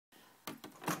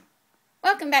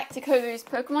Welcome back to Kobu's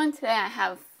Pokemon. Today I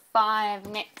have 5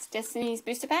 next Destinies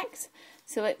booster packs.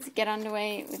 So let's get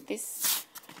underway with this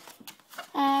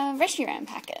Reshiram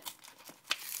packet.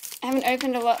 I haven't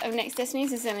opened a lot of next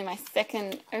Destinies. This is only my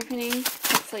second opening.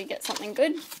 Hopefully get something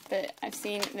good. But I've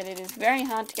seen that it is very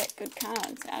hard to get good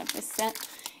cards out of this set.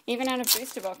 Even out of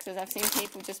booster boxes, I've seen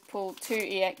people just pull 2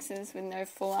 EXs with no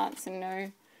full arts and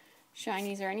no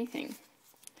shinies or anything.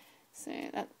 So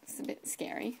that's a bit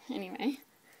scary. Anyway.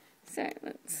 So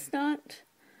let's start.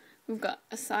 We've got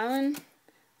Asylum,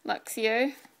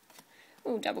 Luxio,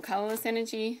 double colourless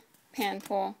energy,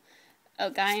 Panpour,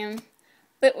 Elgium,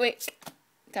 Litwick,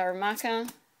 Darumaka,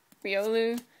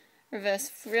 Riolu, Reverse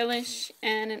Frillish,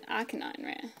 and an Arcanine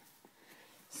rare.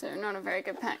 So not a very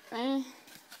good pack there.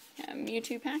 A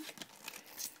Mewtwo pack.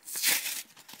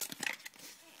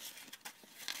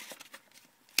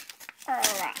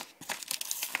 Alright.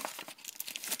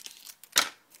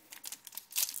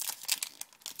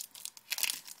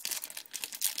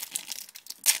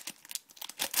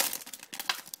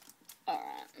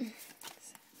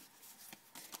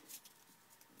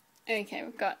 Okay,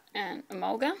 we've got an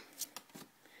Emolga,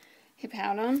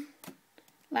 Hippowdon,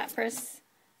 Lapras,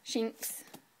 Shinx,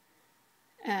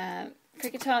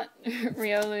 Kricketot,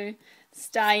 Riolu,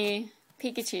 Staryu,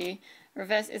 Pikachu.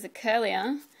 Reverse is a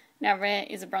Curlier. Now rare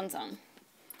is a Bronzong.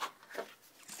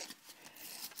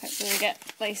 Hopefully we get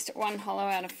at least 1 holo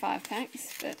out of 5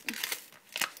 packs, but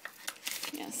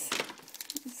yes.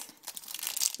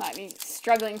 Might be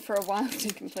struggling for a while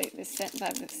to complete this set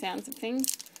by the sounds of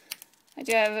things. I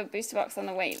do have a booster box on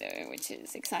the way though, which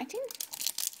is exciting.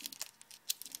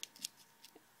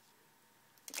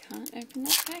 Can't open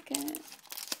that packet.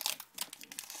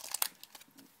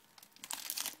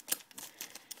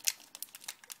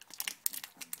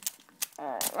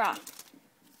 Right.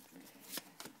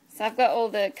 So I've got all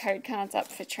the code cards up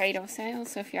for trade or sale,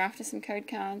 so if you're after some code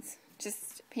cards,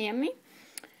 just PM me.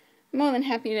 I'm more than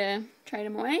happy to trade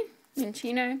them away.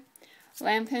 Minchino,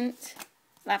 Lampent,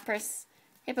 Lapras,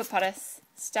 Hippopotas,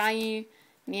 Staryu,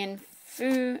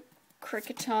 Mienfoo,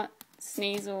 Kricketot,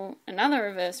 Sneasel, another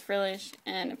Reverse Frillish,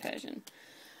 and a Persian.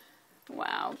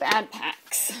 Wow, bad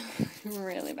packs.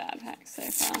 Really bad packs so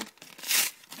far.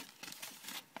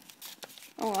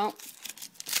 Oh well.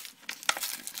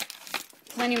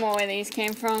 Plenty more where these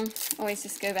came from. Always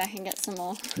just go back and get some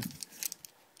more.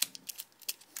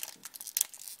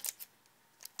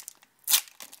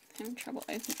 Having trouble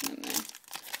opening them there.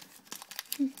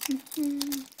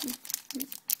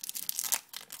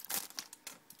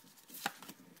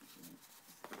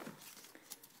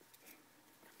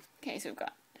 Okay, so we've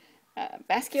got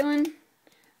Basculin,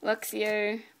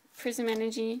 Luxio, Prism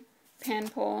Energy,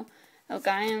 Panpour,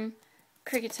 Elgium,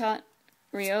 Kricketot,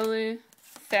 Riolu,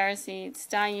 Ferroseed,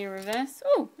 Staryu Reverse,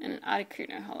 and an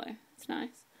Articuno holo. That's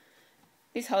nice.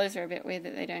 These holos are a bit weird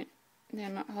that they're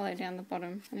not hollow down the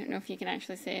bottom. I don't know if you can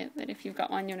actually see it, but if you've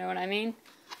got one, you'll know what I mean.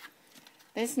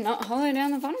 It's not hollow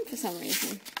down the bottom for some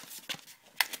reason.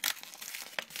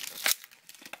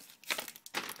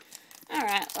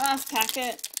 Alright, last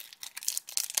packet.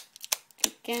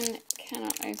 Again,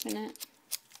 cannot open it.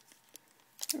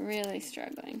 Really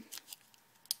struggling.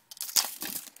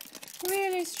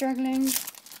 Really struggling.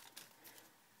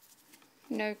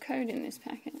 No code in this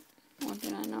packet. Or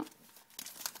did I not?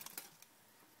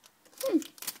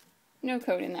 No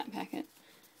code in that packet.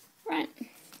 Right.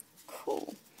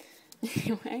 Cool.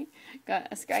 Anyway, got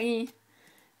a Scraggy,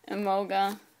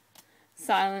 Emolga,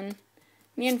 Silent,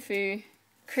 Mienfoo,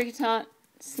 Kricketot,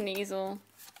 Sneasel,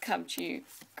 Cubchoo,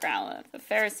 Growler, the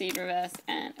Ferroseed Reverse,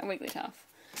 and a Wigglytuff.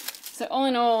 So all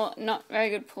in all, not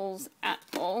very good pulls at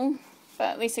all, but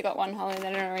at least I got 1 holo that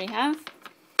I don't already have.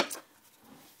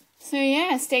 So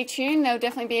yeah, stay tuned. There'll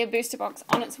definitely be a booster box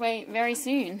on its way very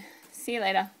soon. See you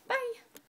later. Bye!